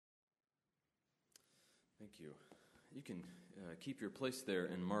Thank you. You can keep your place there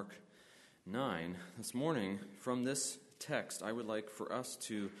in Mark 9. This morning, from this text, I would like for us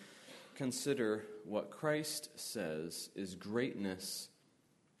to consider what Christ says is greatness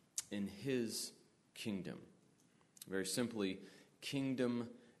in his kingdom. Very simply, kingdom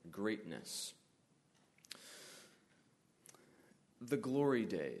greatness. The glory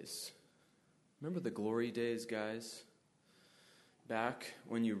days. Remember the glory days, guys? Back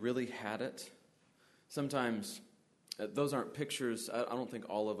when you really had it? Sometimes those aren't pictures. I don't think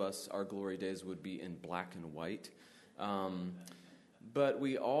all of us, our glory days would be in black and white. But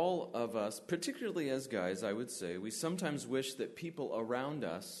all of us, particularly as guys, I would say, we sometimes wish that people around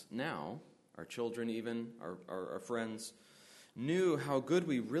us now, our children even, our friends, knew how good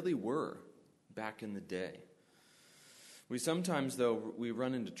we really were back in the day. We sometimes, though, we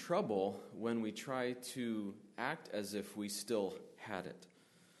run into trouble when we try to act as if we still had it.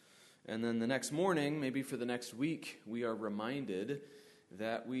 And then the next morning, maybe for the next week, we are reminded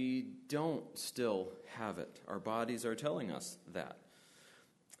that we don't still have it. Our bodies are telling us that.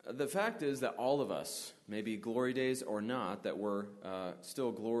 The fact is that all of us, maybe glory days or not, that we're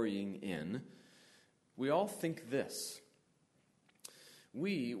still glorying in, we all think this.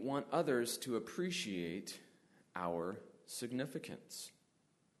 We want others to appreciate our significance.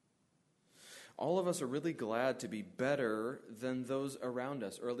 All of us are really glad to be better than those around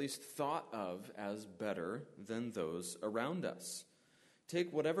us, or at least thought of as better than those around us.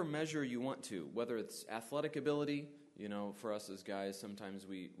 Take whatever measure you want to, whether it's athletic ability. You know, for us as guys, sometimes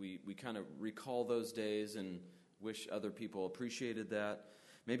we kind of recall those days and wish other people appreciated that.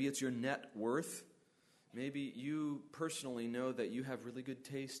 Maybe it's your net worth. Maybe you personally know that you have really good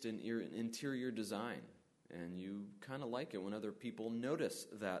taste in interior design, and you kind of like it when other people notice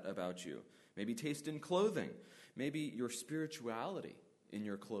that about you. Maybe taste in clothing. Maybe your spirituality in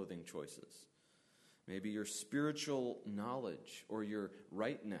your clothing choices. Maybe your spiritual knowledge or your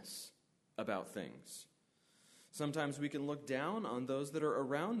rightness about things. Sometimes we can look down on those that are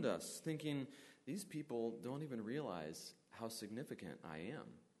around us, thinking, these people don't even realize how significant I am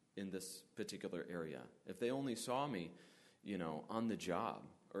in this particular area. If they only saw me, on the job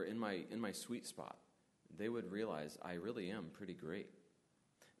or in my sweet spot, they would realize I really am pretty great.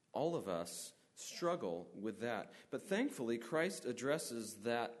 All of us struggle with that. But thankfully, Christ addresses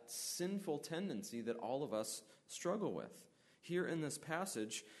that sinful tendency that all of us struggle with. Here in this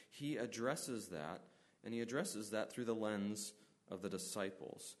passage, he addresses that, and he addresses that through the lens of the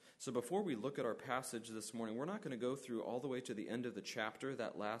disciples. So before we look at our passage this morning, we're not going to go through all the way to the end of the chapter,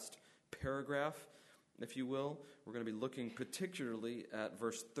 that last paragraph, if you will. We're going to be looking particularly at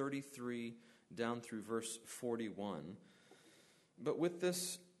verse 33 down through verse 41. But with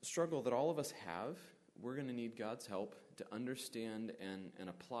this struggle that all of us have, we're going to need God's help to understand and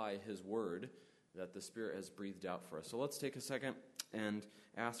apply his word that the Spirit has breathed out for us. So let's take a second and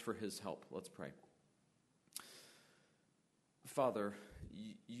ask for his help. Let's pray. Father,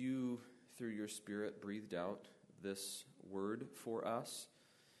 you, through your Spirit, breathed out this word for us,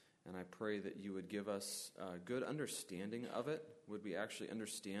 and I pray that you would give us a good understanding of it. Would we actually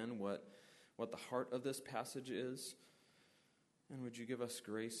understand what the heart of this passage is? And would you give us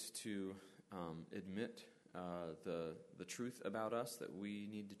grace to admit the truth about us that we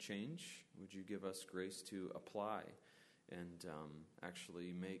need to change? Would you give us grace to apply and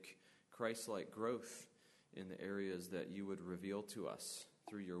actually make Christ-like growth in the areas that you would reveal to us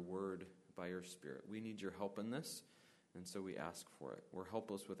through your word by your Spirit? We need your help in this, and so we ask for it. We're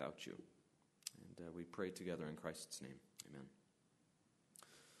helpless without you. And we pray together in Christ's name. Amen.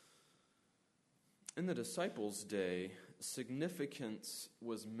 In the disciples' day, significance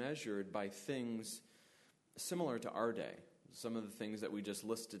was measured by things similar to our day. Some of the things that we just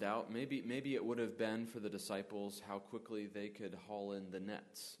listed out, maybe it would have been for the disciples how quickly they could haul in the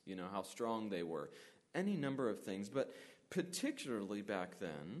nets, how strong they were. Any number of things, but particularly back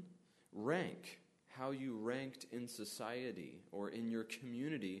then, rank, how you ranked in society or in your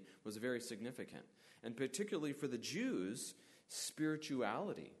community was very significant. And particularly for the Jews,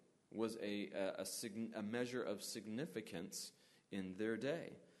 spirituality was a measure of significance in their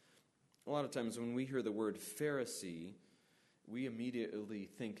day. A lot of times when we hear the word Pharisee, we immediately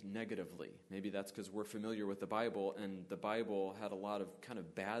think negatively. Maybe that's because we're familiar with the Bible, and the Bible had a lot of kind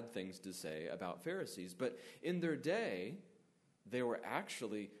of bad things to say about Pharisees. But in their day, they were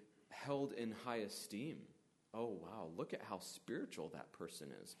actually held in high esteem. Oh, wow, look at how spiritual that person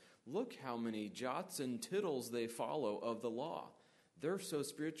is. Look how many jots and tittles they follow of the law. They're so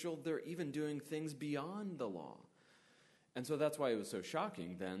spiritual, they're even doing things beyond the law. And so that's why it was so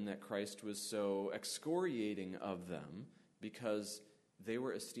shocking then that Christ was so excoriating of them, because they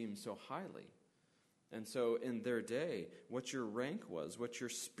were esteemed so highly. And so in their day, what your rank was, what your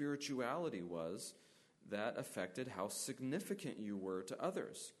spirituality was, that affected how significant you were to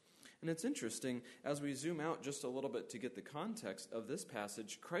others. And it's interesting, as we zoom out just a little bit to get the context of this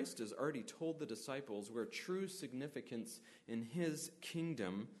passage, Christ has already told the disciples where true significance in his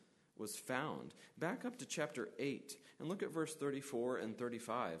kingdom was found. Back up to chapter 8 and look at verse 34 and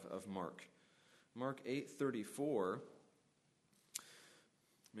 35 of Mark. Mark 8:34.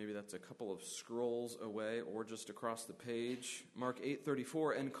 Maybe that's a couple of scrolls away or just across the page. Mark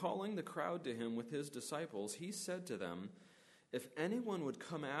 8:34, and calling the crowd to him with his disciples, he said to them, if anyone would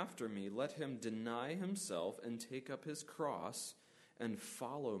come after me, let him deny himself and take up his cross and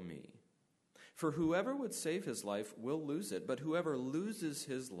follow me. For whoever would save his life will lose it, but whoever loses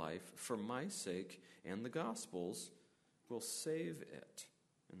his life for my sake and the gospel's will save it.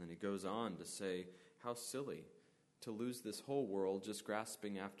 And then he goes on to say, how silly to lose this whole world just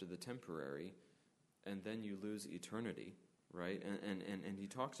grasping after the temporary, and then you lose eternity, right? And he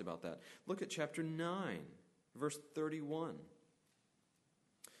talks about that. Look at chapter 9, verse 31.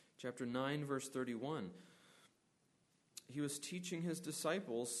 Chapter 9, verse 31. He was teaching his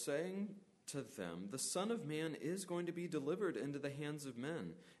disciples, saying to them, the Son of Man is going to be delivered into the hands of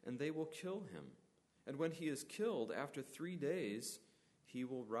men, and they will kill him. And when he is killed, after 3 days, he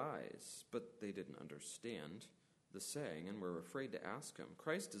will rise. But they didn't understand the saying and were afraid to ask him.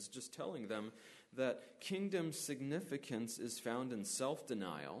 Christ is just telling them that kingdom significance is found in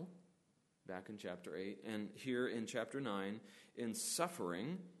self-denial, back in chapter 8, and here in chapter 9, in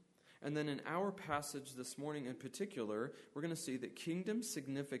suffering. And then in our passage this morning in particular, we're going to see that kingdom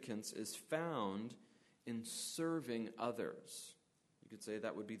significance is found in serving others. You could say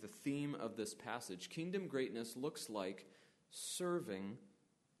that would be the theme of this passage. Kingdom greatness looks like serving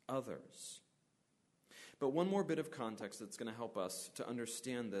others. But one more bit of context that's going to help us to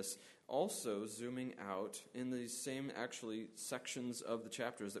understand this, also zooming out in these same actually sections of the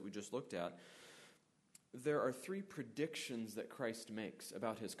chapters that we just looked at, there are 3 predictions that Christ makes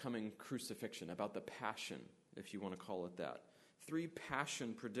about his coming crucifixion, about the passion, if you want to call it that. 3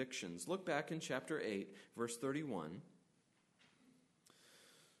 passion predictions. Look back in chapter 8, verse 31.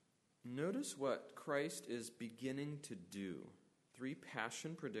 Notice what Christ is beginning to do. 3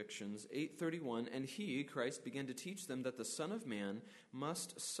 passion predictions, 8:31, and he, Christ, began to teach them that the Son of Man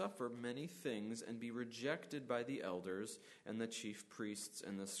must suffer many things and be rejected by the elders and the chief priests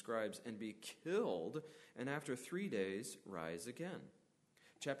and the scribes and be killed, and after 3 days rise again.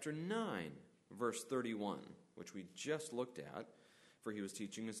 Chapter 9, verse 31, which we just looked at, for he was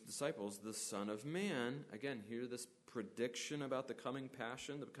teaching his disciples, the Son of Man, again, hear this prediction about the coming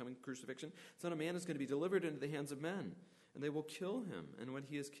passion, the coming crucifixion. The Son of Man is going to be delivered into the hands of men, and they will kill him. And when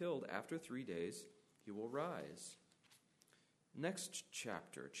he is killed, after 3 days, he will rise. Next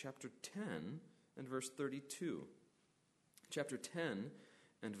chapter, chapter 10 and verse 32. Chapter 10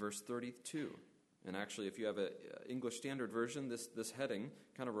 and verse 32. And actually, if you have an English Standard Version, this heading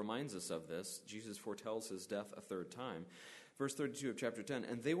kind of reminds us of this. Jesus foretells his death a 3rd time. Verse 32 of chapter 10,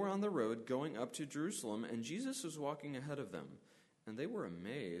 and they were on the road going up to Jerusalem, and Jesus was walking ahead of them. And they were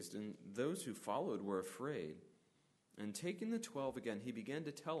amazed, and those who followed were afraid. And taking the 12 again, he began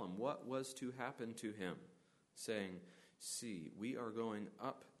to tell them what was to happen to him, saying, see, we are going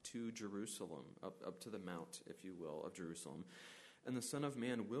up to Jerusalem, up to the mount, if you will, of Jerusalem. And the Son of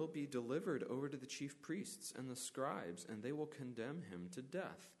Man will be delivered over to the chief priests and the scribes, and they will condemn him to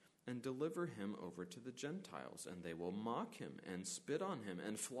death and deliver him over to the Gentiles. And they will mock him and spit on him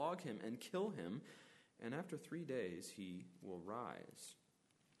and flog him and kill him. And after 3 days he will rise.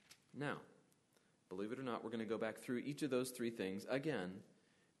 Now, believe it or not, we're going to go back through each of those 3 things again,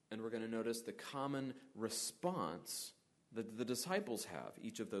 and we're going to notice the common response that the disciples have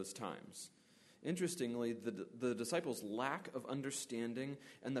each of those times. Interestingly, the disciples' lack of understanding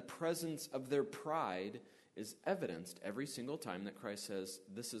and the presence of their pride is evidenced every single time that Christ says,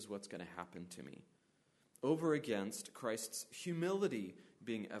 this is what's going to happen to me, over against Christ's humility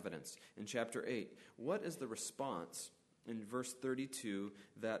being evidenced. In chapter 8, what is the response in verse 32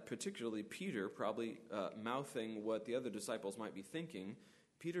 that particularly Peter, probably mouthing what the other disciples might be thinking,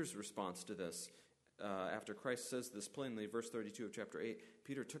 Peter's response to this, after Christ says this plainly, verse 32 of chapter 8,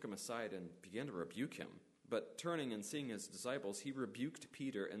 Peter took him aside and began to rebuke him. But turning and seeing his disciples, he rebuked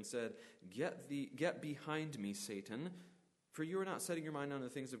Peter and said, Get behind me, Satan, for you are not setting your mind on the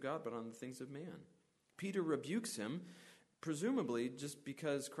things of God, but on the things of man. Peter rebukes him, presumably just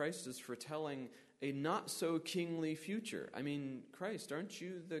because Christ is foretelling a not-so-kingly future. I mean, Christ, aren't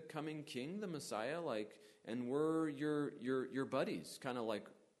you the coming king, the Messiah? And we're your buddies. Kind of like,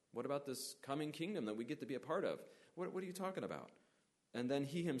 what about this coming kingdom that we get to be a part of? What are you talking about? And then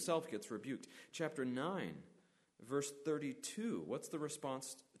he himself gets rebuked. Chapter 9, verse 32, what's the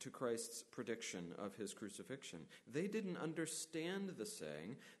response to Christ's prediction of his crucifixion? They didn't understand the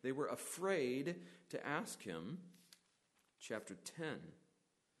saying. They were afraid to ask him. Chapter 10,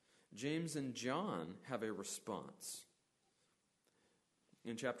 James and John have a response.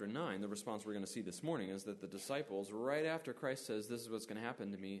 In chapter 9, the response we're going to see this morning is that the disciples, right after Christ says, this is what's going to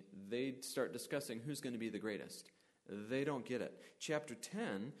happen to me, they start discussing who's going to be the greatest. They don't get it. Chapter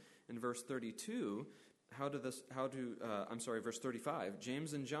 10, in verse 32, verse 35,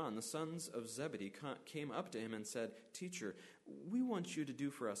 James and John, the sons of Zebedee, came up to him and said, "Teacher, we want you to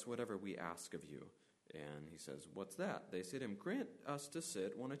do for us whatever we ask of you." And he says, "What's that?" They said to him, "Grant us to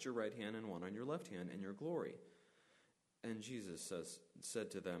sit, one at your right hand and one on your left hand, in your glory." And Jesus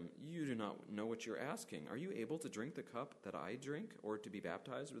said to them, "You do not know what you're asking. Are you able to drink the cup that I drink, or to be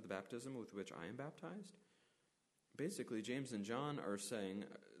baptized with the baptism with which I am baptized?" Basically, James and John are saying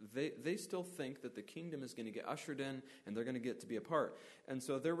they still think that the kingdom is going to get ushered in and they're going to get to be a part. And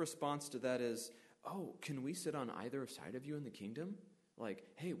so their response to that is, "Oh, can we sit on either side of you in the kingdom? Like,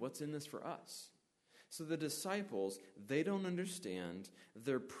 hey, what's in this for us?" So the disciples, they don't understand.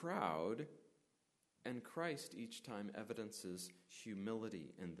 They're proud. And Christ each time evidences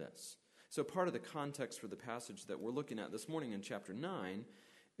humility in this. So part of the context for the passage that we're looking at this morning in chapter 9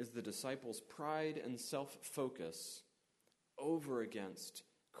 is the disciples' pride and self-focus over against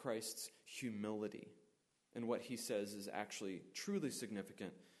Christ's humility and what he says is actually truly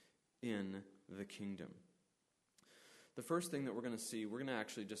significant in the kingdom. The first thing that we're going to see, we're going to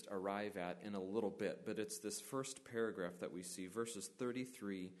actually just arrive at in a little bit, but it's this first paragraph that we see, verses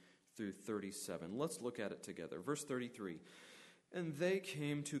 33 through 37. Let's look at it together. Verse 33, "And they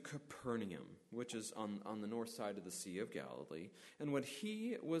came to Capernaum, which is on the north side of the Sea of Galilee. And when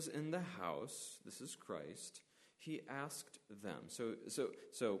he was in the house," this is Christ, "he asked them."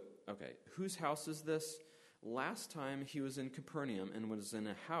 Okay, whose house is this? Last time he was in Capernaum and was in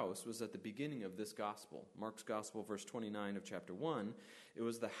a house was at the beginning of this gospel. Mark's gospel, verse 29 of chapter 1, it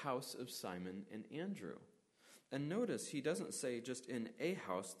was the house of Simon and Andrew. And notice, he doesn't say just in a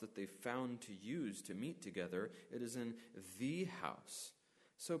house that they found to use to meet together. It is in the house.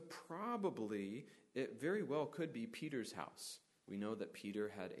 So probably, it very well could be Peter's house. We know that Peter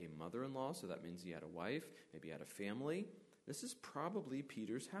had a mother-in-law, so that means he had a wife, maybe he had a family. This is probably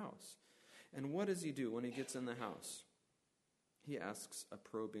Peter's house. And what does he do when he gets in the house? He asks a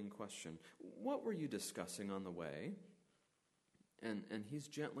probing question. "What were you discussing on the way?" And he's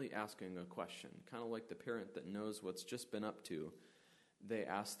gently asking a question, kind of like the parent that knows what's just been up to. They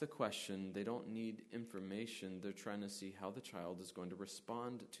ask the question. They don't need information. They're trying to see how the child is going to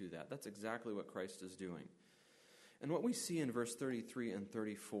respond to that. That's exactly what Christ is doing. And what we see in verse 33 and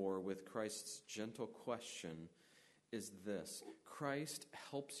 34 with Christ's gentle question is this. Christ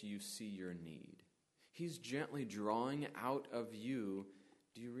helps you see your need. He's gently drawing out of you,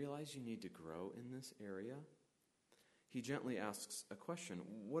 do you realize you need to grow in this area? He gently asks a question.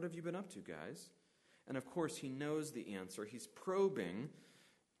 What have you been up to, guys? And of course, he knows the answer. He's probing,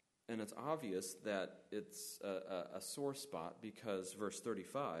 and it's obvious that it's a sore spot because verse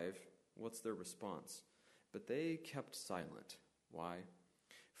 35, what's their response? "But they kept silent." Why?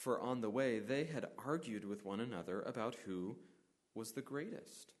 "For on the way they had argued with one another about who was the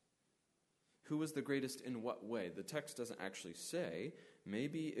greatest." Who was the greatest in what way? The text doesn't actually say.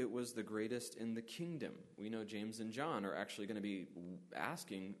 Maybe it was the greatest in the kingdom. We know James and John are actually going to be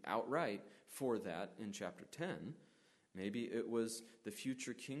asking outright for that in chapter 10. Maybe it was the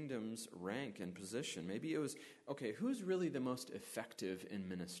future kingdom's rank and position. Maybe it was, okay, who's really the most effective in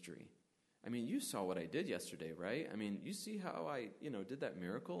ministry? I mean, you saw what I did yesterday, right? I mean, you see how I, did that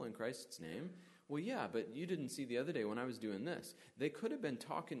miracle in Christ's name? Well, yeah, but you didn't see the other day when I was doing this. They could have been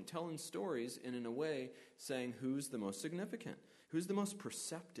telling stories and in a way saying who's the most significant, who's the most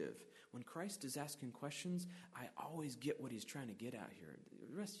perceptive. When Christ is asking questions, I always get what he's trying to get at here.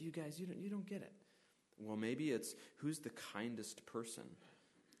 The rest of you guys, you don't get it. Well, maybe it's who's the kindest person.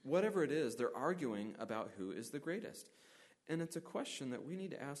 Whatever it is, they're arguing about who is the greatest. And it's a question that we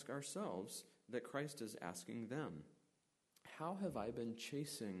need to ask ourselves that Christ is asking them. How have I been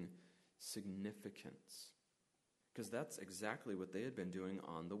chasing significance? Because that's exactly what they had been doing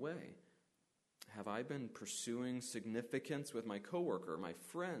on the way. Have I been pursuing significance with my coworker, my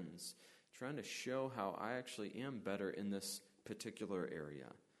friends, trying to show how I actually am better in this particular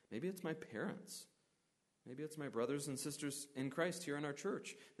area? Maybe it's my parents. Maybe it's my brothers and sisters in Christ here in our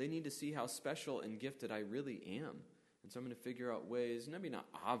church. They need to see how special and gifted I really am. And so I'm going to figure out ways, maybe not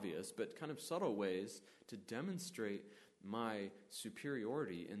obvious, but kind of subtle ways to demonstrate my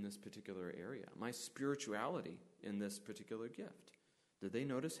superiority in this particular area, my spirituality in this particular gift. Did they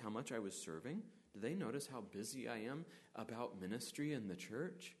notice how much I was serving? Did they notice how busy I am about ministry in the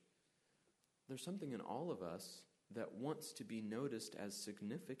church? There's something in all of us that wants to be noticed as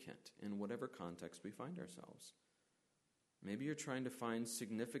significant in whatever context we find ourselves. Maybe you're trying to find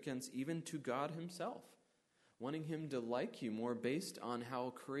significance even to God himself, wanting him to like you more based on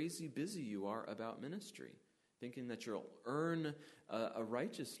how crazy busy you are about ministry, thinking that you'll earn a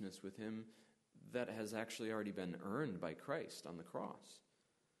righteousness with him that has actually already been earned by Christ on the cross.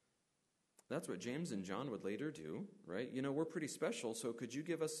 That's what James and John would later do, right? You know, we're pretty special, so could you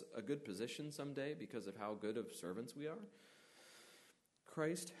give us a good position someday because of how good of servants we are?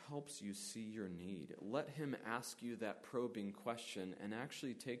 Christ helps you see your need. Let him ask you that probing question and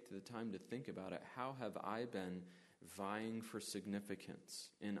actually take the time to think about it. How have I been vying for significance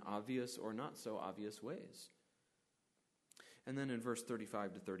in obvious or not so obvious ways? And then in verse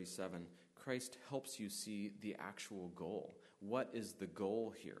 35 to 37, Christ helps you see the actual goal. What is the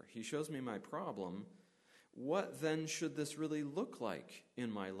goal here? He shows me my problem. What then should this really look like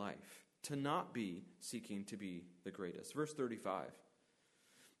in my life? To not be seeking to be the greatest. Verse 35.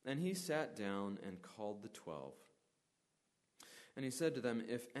 And he sat down and called the 12. And he said to them,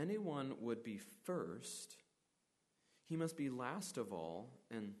 if anyone would be first, he must be last of all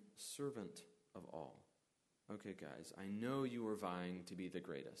and servant of all. Okay, guys, I know you are vying to be the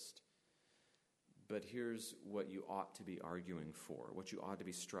greatest. But here's what you ought to be arguing for, what you ought to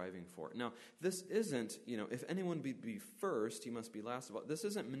be striving for. Now, this isn't, if anyone be first, he must be last of all. This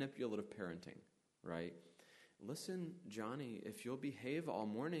isn't manipulative parenting, right? Listen, Johnny, if you'll behave all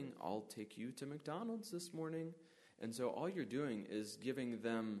morning, I'll take you to McDonald's this morning. And so all you're doing is giving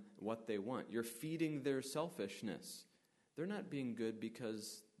them what they want. You're feeding their selfishness. They're not being good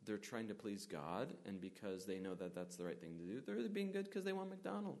because they're trying to please God and because they know that that's the right thing to do. They're being good because they want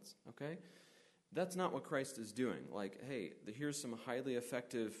McDonald's, okay? That's not what Christ is doing. Like, hey, here's some highly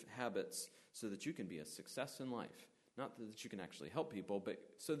effective habits so that you can be a success in life. Not that you can actually help people, but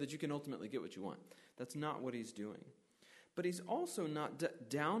so that you can ultimately get what you want. That's not what he's doing. But he's also not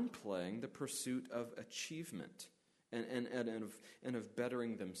downplaying the pursuit of achievement and of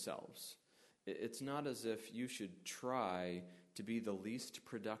bettering themselves. It's not as if you should try to be the least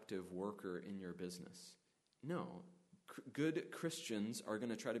productive worker in your business. No. Good Christians are going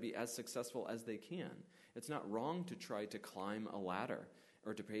to try to be as successful as they can. It's not wrong to try to climb a ladder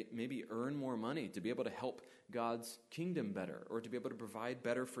or to maybe earn more money to be able to help God's kingdom better or to be able to provide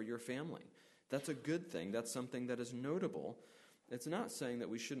better for your family. That's a good thing. That's something that is notable. It's not saying that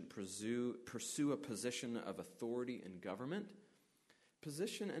we shouldn't pursue a position of authority in government.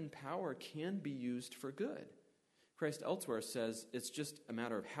 Position and power can be used for good. Christ elsewhere says it's just a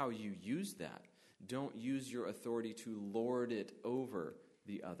matter of how you use that. Don't use your authority to lord it over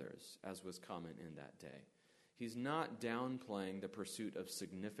the others, as was common in that day. He's not downplaying the pursuit of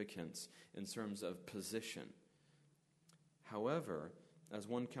significance in terms of position. However, as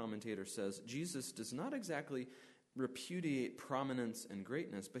one commentator says, Jesus does not exactly repudiate prominence and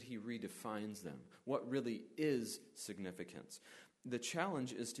greatness, but he redefines them. What really is significance? The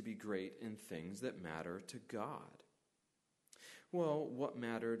challenge is to be great in things that matter to God. Well, what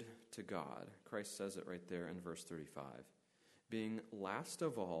mattered to God? Christ says it right there in verse 35. Being last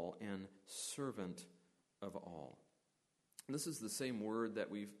of all and servant of all. This is the same word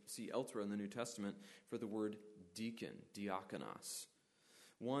that we see elsewhere in the New Testament for the word deacon, diakonos.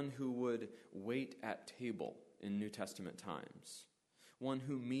 One who would wait at table in New Testament times. One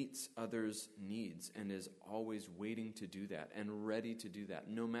who meets others' needs and is always waiting to do that and ready to do that,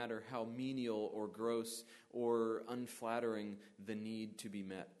 no matter how menial or gross or unflattering the need to be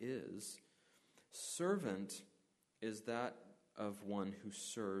met is. Servant is that of one who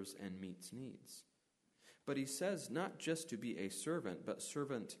serves and meets needs. But he says not just to be a servant, but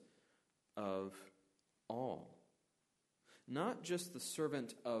servant of all. Not just the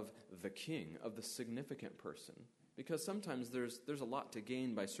servant of the king, of the significant person, because sometimes there's a lot to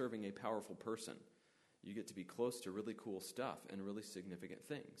gain by serving a powerful person. You get to be close to really cool stuff and really significant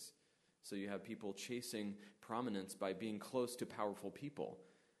things. So you have people chasing prominence by being close to powerful people.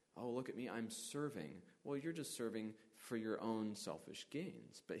 Oh, look at me, I'm serving. Well, you're just serving for your own selfish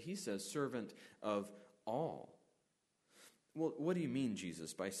gains. But he says servant of all. Well, what do you mean,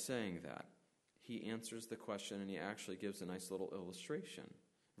 Jesus, by saying that? He answers the question and he actually gives a nice little illustration.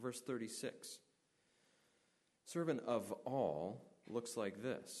 Verse 36. Servant of all looks like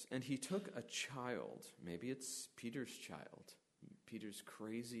this. And he took a child. Maybe it's Peter's child. Peter's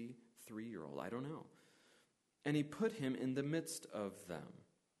crazy 3-year-old. I don't know. And he put him in the midst of them.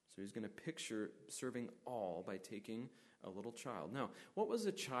 So he's going to picture serving all by taking a little child. Now, what was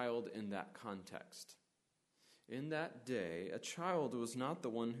a child in that context? In that day, a child was not the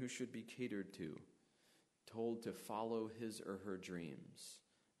one who should be catered to, told to follow his or her dreams,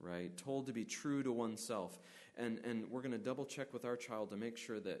 right? Told to be true to oneself. And we're going to double check with our child to make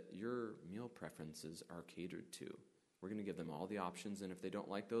sure that your meal preferences are catered to. We're going to give them all the options, and if they don't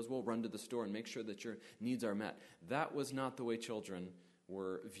like those, we'll run to the store and make sure that your needs are met. That was not the way children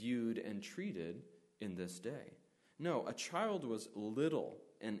were viewed and treated in this day. No, a child was little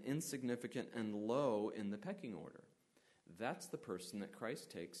and insignificant and low in the pecking order. That's the person that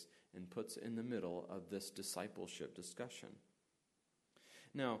Christ takes and puts in the middle of this discipleship discussion.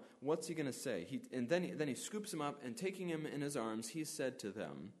 Now, what's he going to say? Then he scoops him up, and taking him in his arms, he said to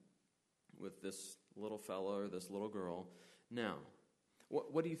them, with this little fellow or this little girl, now,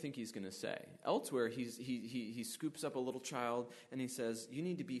 what do you think he's going to say? Elsewhere, he scoops up a little child, and he says, you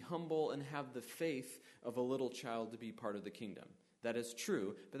need to be humble and have the faith of a little child to be part of the kingdom. That is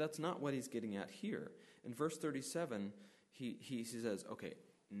true, but that's not what he's getting at here. In verse 37, he says, okay,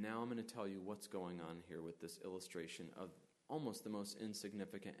 now I'm going to tell you what's going on here with this illustration of almost the most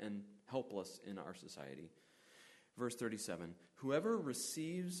insignificant and helpless in our society. Verse 37, whoever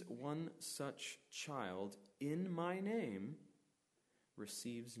receives one such child in my name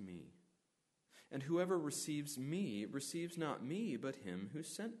receives me. And whoever receives me receives not me, but him who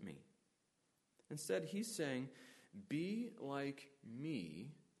sent me. Instead, he's saying, be like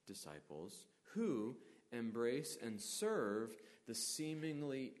me, disciples, who embrace and serve the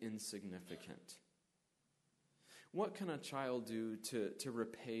seemingly insignificant. What can a child do to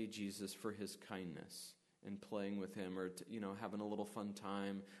repay Jesus for his kindness in playing with him, or having a little fun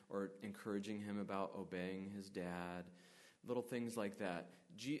time, or encouraging him about obeying his dad? Little things like that.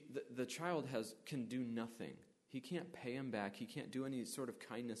 The child can do nothing. He can't pay him back. He can't do any sort of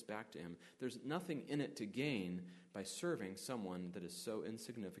kindness back to him. There's nothing in it to gain by serving someone that is so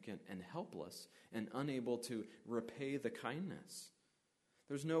insignificant and helpless and unable to repay the kindness.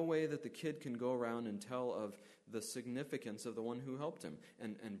 There's no way that the kid can go around and tell of the significance of the one who helped him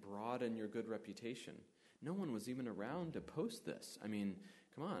and broaden your good reputation. No one was even around to post this. I mean,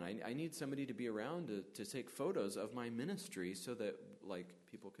 come on, I need somebody to be around to take photos of my ministry so that,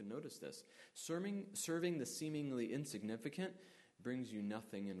 people can notice this. Serving the seemingly insignificant brings you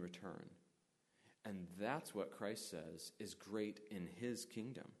nothing in return. And that's what Christ says is great in his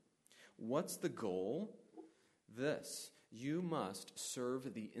kingdom. What's the goal? This: you must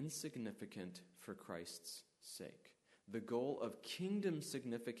serve the insignificant for Christ's sake. The goal of kingdom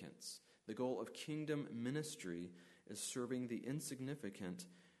significance, the goal of kingdom ministry is serving the insignificant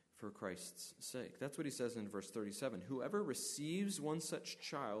for Christ's sake. That's what he says in verse 37. Whoever receives one such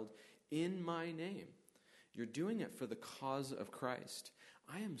child in my name, you're doing it for the cause of Christ.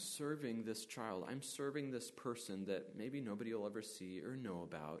 I am serving this child. I'm serving this person that maybe nobody will ever see or know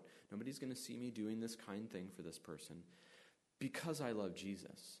about. Nobody's going to see me doing this kind thing for this person because I love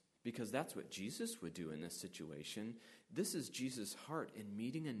Jesus. Because that's what Jesus would do in this situation. This is Jesus' heart in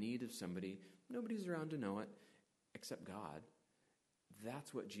meeting a need of somebody. Nobody's around to know it except God.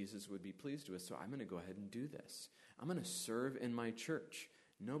 That's what Jesus would be pleased with. So I'm going to go ahead and do this. I'm going to serve in my church.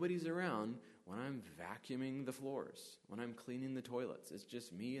 Nobody's around when I'm vacuuming the floors, when I'm cleaning the toilets. It's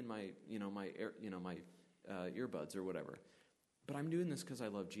just me and my earbuds or whatever. But I'm doing this because I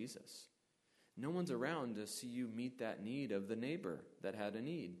love Jesus. No one's around to see you meet that need of the neighbor that had a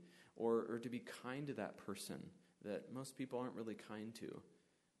need, or to be kind to that person that most people aren't really kind to.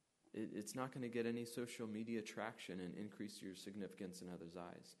 It's not going to get any social media traction and increase your significance in others'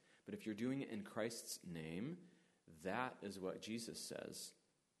 eyes. But if you're doing it in Christ's name, that is what Jesus says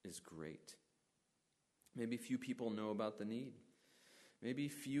is great. Maybe few people know about the need. Maybe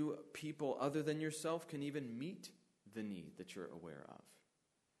few people other than yourself can even meet the need that you're aware of.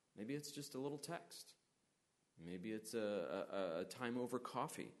 Maybe it's just a little text. Maybe it's a time over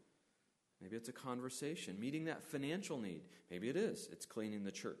coffee. Maybe it's a conversation, meeting that financial need. Maybe it is. It's cleaning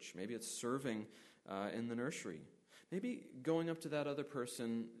the church. Maybe it's serving in the nursery. Maybe going up to that other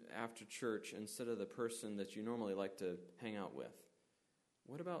person after church instead of the person that you normally like to hang out with.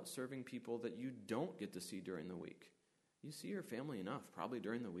 What about serving people that you don't get to see during the week? You see your family enough, probably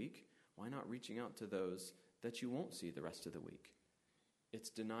during the week. Why not reaching out to those that you won't see the rest of the week? It's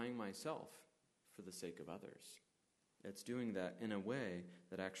denying myself for the sake of others. It's doing that in a way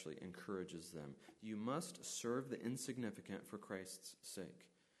that actually encourages them. You must serve the insignificant for Christ's sake.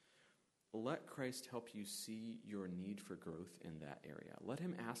 Let Christ help you see your need for growth in that area. Let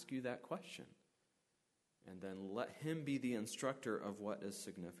him ask you that question. And then let him be the instructor of what is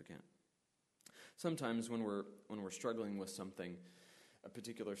significant. Sometimes when we're struggling with something, a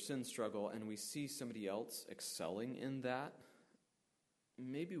particular sin struggle, and we see somebody else excelling in that,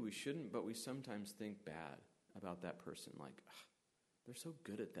 maybe we shouldn't, but we sometimes think bad about that person. Like, they're so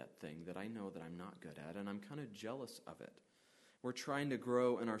good at that thing that I know that I'm not good at, and I'm kind of jealous of it. We're trying to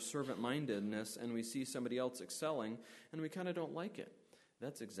grow in our servant-mindedness, and we see somebody else excelling, and we kind of don't like it.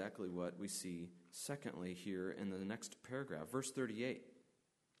 That's exactly what we see, secondly, here in the next paragraph. Verse 38.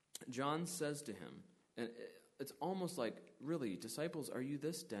 John says to him, and it's almost like, really, disciples, are you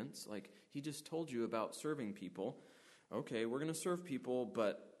this dense? Like, he just told you about serving people. Okay, we're going to serve people,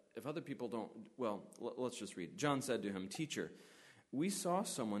 but if other people don't, well, let's just read. John said to him, "Teacher, we saw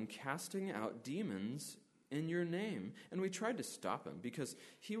someone casting out demons in your name, and we tried to stop him because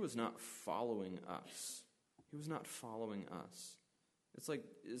he was not following us." He was not following us. It's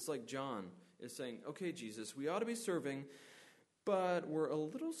like John is saying, okay, Jesus, we ought to be serving, but we're a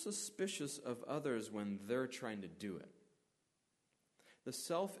little suspicious of others when they're trying to do it. The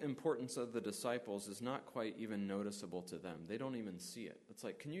self-importance of the disciples is not quite even noticeable to them. They don't even see it. It's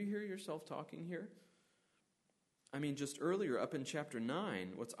like, can you hear yourself talking here? I mean, just earlier up in chapter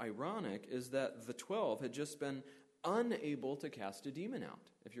 9, what's ironic is that the 12 had just been unable to cast a demon out.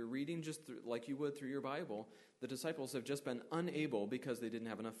 If you're reading just like you would through your Bible, the disciples have just been unable because they didn't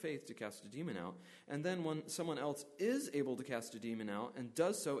have enough faith to cast a demon out. And then when someone else is able to cast a demon out and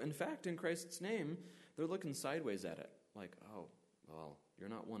does so, in fact, in Christ's name, they're looking sideways at it. Like, oh, well, you're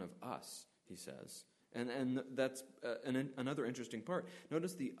not one of us, he says. And that's another interesting part.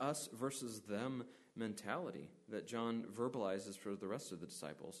 Notice the us versus them mentality that John verbalizes for the rest of the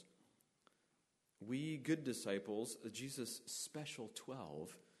disciples. We good disciples, Jesus' special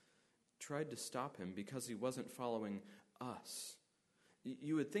 12, tried to stop him because he wasn't following us.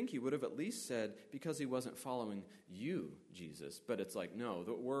 You would think he would have at least said, because he wasn't following you, Jesus. But it's like, no,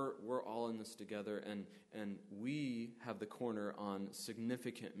 we're all in this together, and we have the corner on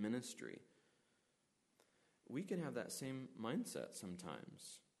significant ministry. We can have that same mindset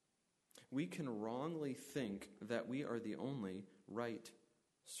sometimes. We can wrongly think that we are the only right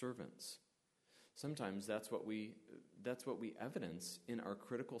servants. Sometimes that's what we evidence in our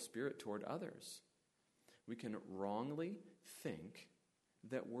critical spirit toward others. We can wrongly think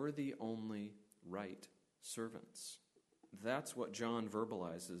that we're the only right servants. That's what John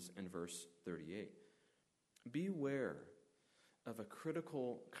verbalizes in verse 38. Beware of a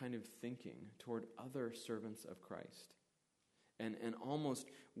critical kind of thinking toward other servants of Christ, and almost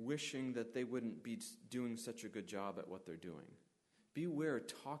wishing that they wouldn't be doing such a good job at what they're doing. Beware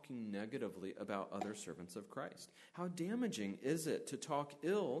talking negatively about other servants of Christ. How damaging is it to talk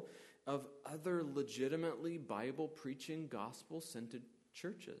ill of other legitimately Bible-preaching, gospel-centered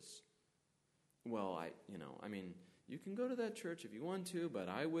churches? Well, you can go to that church if you want to, but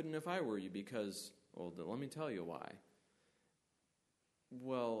I wouldn't if I were you because, well, let me tell you why.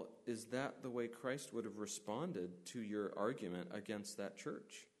 Well, is that the way Christ would have responded to your argument against that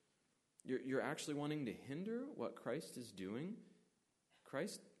church? You're actually wanting to hinder what Christ is doing?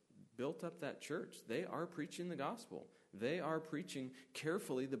 Christ built up that church. They are preaching the gospel. They are preaching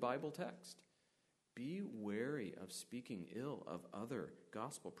carefully the Bible text. Be wary of speaking ill of other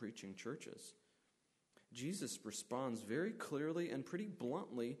gospel-preaching churches. Jesus responds very clearly and pretty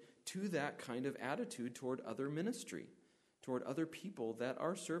bluntly to that kind of attitude toward other ministry, toward other people that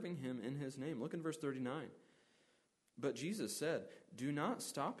are serving him in his name. Look in verse 39. But Jesus said, "Do not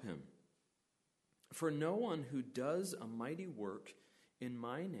stop him. For no one who does a mighty work in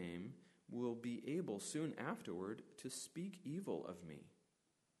my name will be able soon afterward to speak evil of me."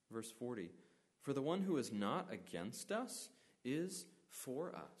 Verse 40. For the one who is not against us is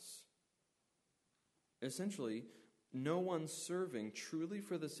for us. Essentially, no one serving truly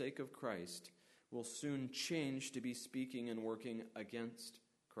for the sake of Christ will soon change to be speaking and working against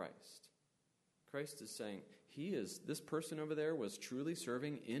Christ. Christ is saying, this person over there was truly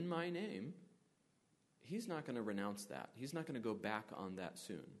serving in my name. He's not going to renounce that. He's not going to go back on that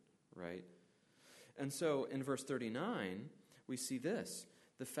soon, right? And so in verse 39, we see this,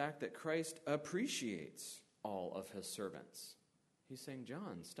 the fact that Christ appreciates all of his servants. He's saying,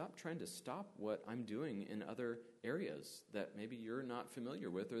 John, stop trying to stop what I'm doing in other areas that maybe you're not familiar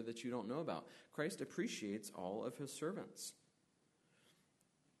with or that you don't know about. Christ appreciates all of his servants.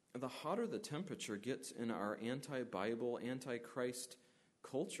 The hotter the temperature gets in our anti-Bible, anti-Christ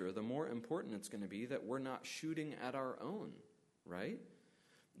culture, the more important it's going to be that we're not shooting at our own, right?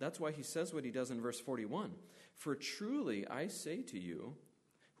 That's why he says what he does in verse 41. For truly I say to you,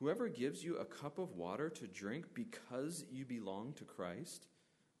 whoever gives you a cup of water to drink because you belong to Christ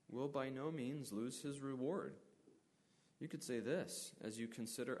will by no means lose his reward. You could say this as you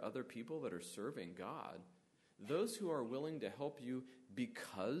consider other people that are serving God. Those who are willing to help you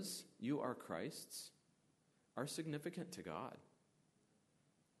because you are Christ's are significant to God.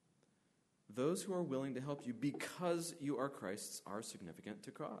 Those who are willing to help you because you are Christ's are significant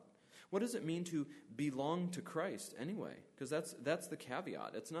to God. What does it mean to belong to Christ anyway? Because that's the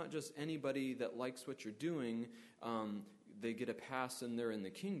caveat. It's not just anybody that likes what you're doing, they get a pass and they're in the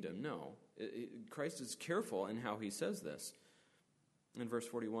kingdom. No, Christ is careful in how he says this. In verse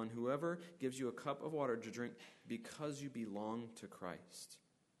 41, whoever gives you a cup of water to drink because you belong to Christ.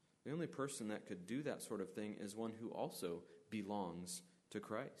 The only person that could do that sort of thing is one who also belongs to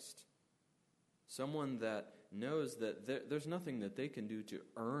Christ. Someone that knows that there's nothing that they can do to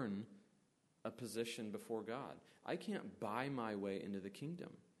earn a position before God. I can't buy my way into the kingdom.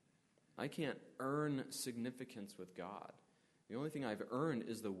 I can't earn significance with God. The only thing I've earned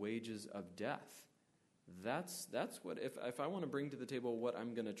is the wages of death. That's what, if I want to bring to the table what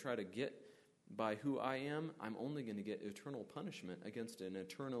I'm going to try to get by who I am, I'm only going to get eternal punishment against an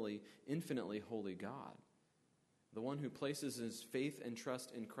eternally, infinitely holy God. The one who places his faith and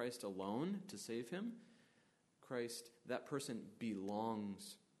trust in Christ alone to save him, Christ, that person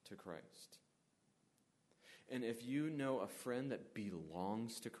belongs to Christ. And if you know a friend that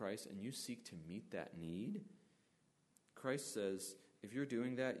belongs to Christ and you seek to meet that need, Christ says, if you're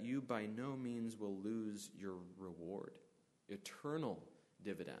doing that, you by no means will lose your reward, eternal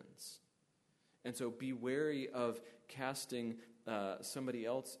dividends. And so be wary of casting somebody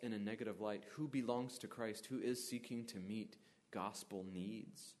else in a negative light who belongs to Christ, who is seeking to meet gospel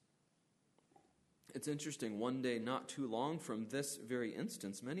needs. It's interesting, one day not too long from this very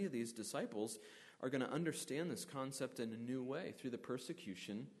instance, many of these disciples are going to understand this concept in a new way through the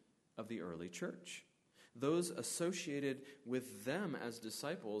persecution of the early church. Those associated with them as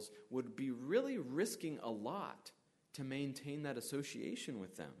disciples would be really risking a lot to maintain that association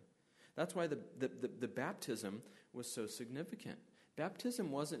with them. That's why the baptism was so significant.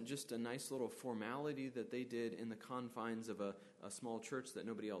 Baptism wasn't just a nice little formality that they did in the confines of a small church that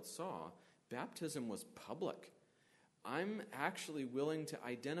nobody else saw. Baptism was public. I'm actually willing to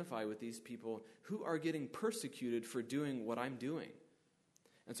identify with these people who are getting persecuted for doing what I'm doing.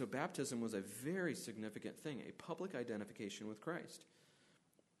 And so baptism was a very significant thing, a public identification with Christ.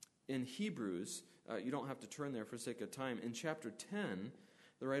 In Hebrews, you don't have to turn there for sake of time, in chapter 10,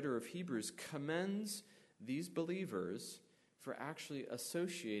 the writer of Hebrews commends these believers for actually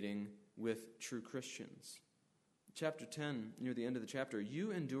associating with true Christians. Chapter 10, near the end of the chapter,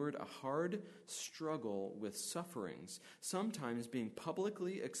 you endured a hard struggle with sufferings, sometimes being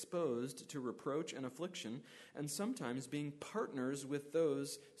publicly exposed to reproach and affliction, and sometimes being partners with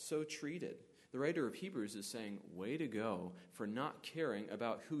those so treated. The writer of Hebrews is saying, way to go for not caring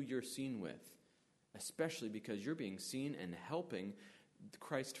about who you're seen with, especially because you're being seen and helping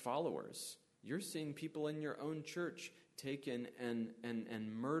Christ followers. You're seeing people in your own church taken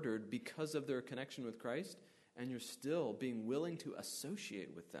and murdered because of their connection with Christ, and you're still being willing to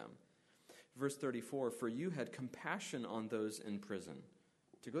associate with them. Verse 34, for you had compassion on those in prison.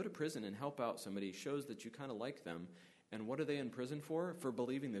 To go to prison and help out somebody shows that you kind of like them. And what are they in prison for? For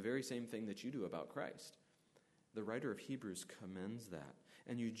believing the very same thing that you do about Christ. The writer of Hebrews commends that.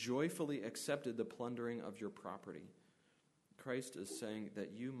 And you joyfully accepted the plundering of your property. Christ is saying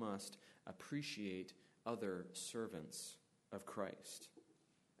that you must appreciate other servants of Christ.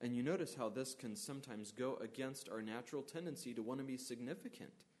 And you notice how this can sometimes go against our natural tendency to want to be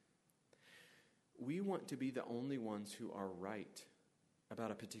significant. We want to be the only ones who are right about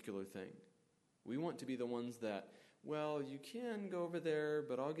a particular thing. We want to be the ones that, well, you can go over there,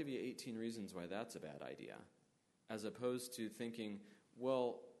 but I'll give you 18 reasons why that's a bad idea. As opposed to thinking,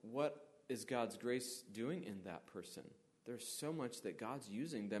 well, what is God's grace doing in that person? There's so much that God's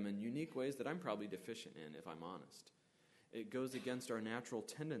using them in unique ways that I'm probably deficient in, if I'm honest. It goes against our natural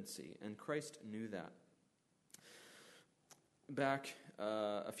tendency, and Christ knew that. Back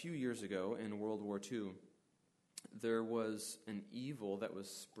a few years ago in World War II, there was an evil that was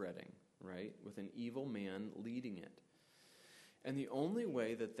spreading, right, with an evil man leading it. And the only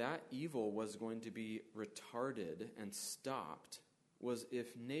way that that evil was going to be retarded and stopped was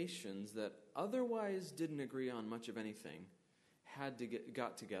if nations that otherwise didn't agree on much of anything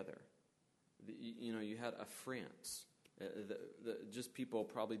got together. You had a France. Just people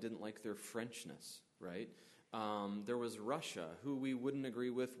probably didn't like their Frenchness, right? There was Russia, who we wouldn't agree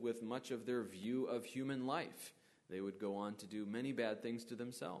with much of their view of human life. They would go on to do many bad things to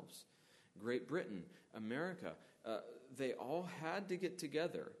themselves. Great Britain, America, they all had to get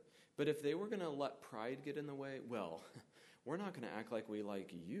together. But if they were going to let pride get in the way, well, we're not going to act like we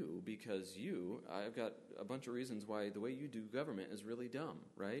like you because I've got a bunch of reasons why the way you do government is really dumb,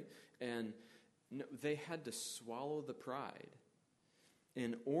 right? And no, they had to swallow the pride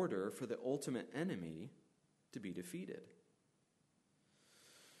in order for the ultimate enemy to be defeated.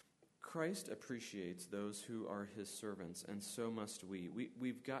 Christ appreciates those who are his servants, and so must we.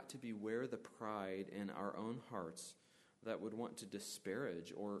 We've got to beware the pride in our own hearts that would want to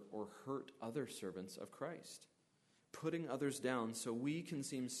disparage or hurt other servants of Christ, putting others down so we can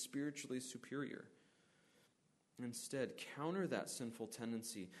seem spiritually superior. Instead, counter that sinful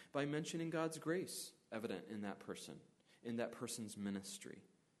tendency by mentioning God's grace evident in that person, in that person's ministry.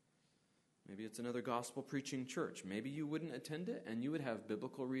 Maybe it's another gospel-preaching church. Maybe you wouldn't attend it, and you would have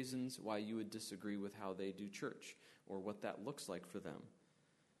biblical reasons why you would disagree with how they do church or what that looks like for them.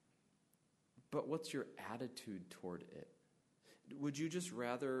 But what's your attitude toward it? Would you just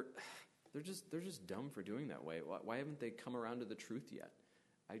rather, they're just dumb for doing that way. Why haven't they come around to the truth yet?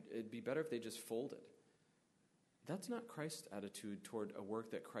 It'd be better if they just folded. That's not Christ's attitude toward a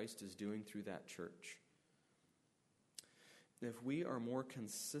work that Christ is doing through that church. If we are more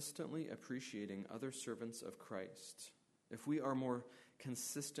consistently appreciating other servants of Christ, if we are more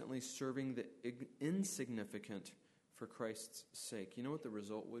consistently serving the insignificant for Christ's sake, you know what the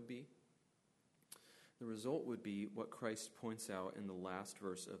result would be? The result would be what Christ points out in the last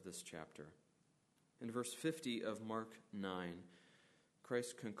verse of this chapter. In verse 50 of Mark 9,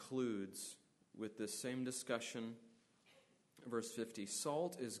 Christ concludes with this same discussion. Verse 50,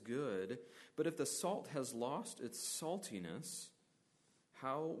 salt is good, but if the salt has lost its saltiness,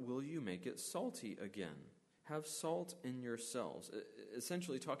 how will you make it salty again? Have salt in yourselves.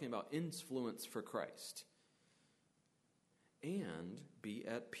 Essentially talking about influence for Christ. And be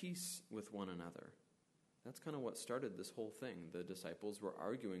at peace with one another. That's kind of what started this whole thing. The disciples were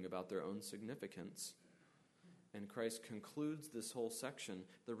arguing about their own significance. And Christ concludes this whole section.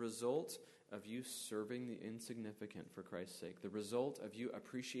 The result of you serving the insignificant for Christ's sake, the result of you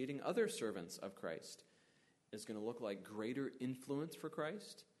appreciating other servants of Christ is going to look like greater influence for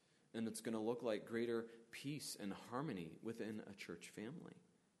Christ, and it's going to look like greater peace and harmony within a church family.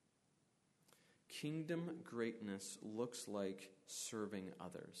 Kingdom greatness looks like serving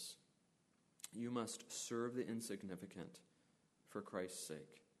others. You must serve the insignificant for Christ's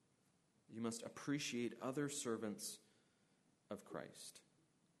sake. You must appreciate other servants of Christ.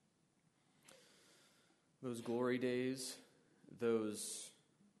 Those glory days, those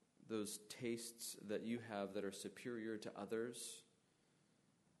tastes that you have that are superior to others,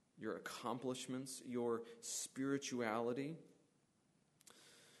 your accomplishments, your spirituality,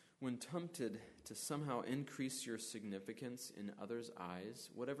 when tempted to somehow increase your significance in others' eyes,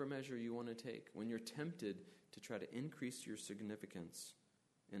 whatever measure you want to take, when you're tempted to try to increase your significance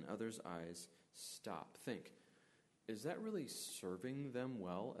in others' eyes, stop. Think, is that really serving them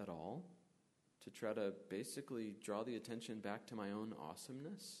well at all? To try to basically draw the attention back to my own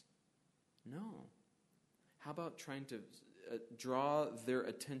awesomeness? No. How about trying to draw their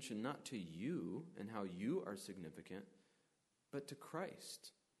attention not to you and how you are significant, but to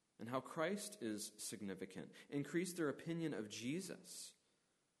Christ and how Christ is significant? Increase their opinion of Jesus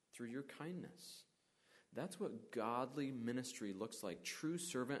through your kindness. That's what godly ministry looks like. True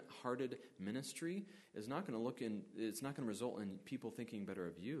servant-hearted ministry is not going to result in people thinking better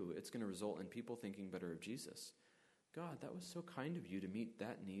of you. It's going to result in people thinking better of Jesus. God, that was so kind of you to meet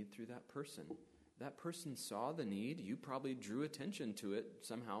that need through that person. That person saw the need. You probably drew attention to it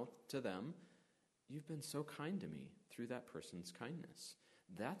somehow to them. You've been so kind to me through that person's kindness.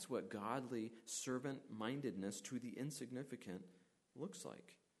 That's what godly servant-mindedness to the insignificant looks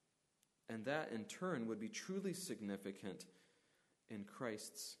like. And that, in turn, would be truly significant in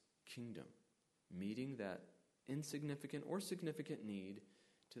Christ's kingdom, meeting that insignificant or significant need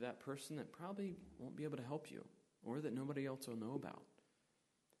to that person that probably won't be able to help you or that nobody else will know about.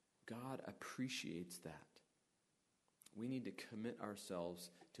 God appreciates that. We need to commit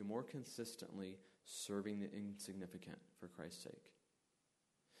ourselves to more consistently serving the insignificant for Christ's sake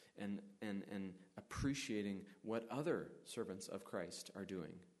and appreciating what other servants of Christ are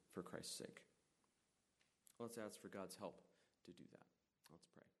doing for Christ's sake. Let's ask for God's help to do that. Let's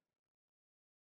pray.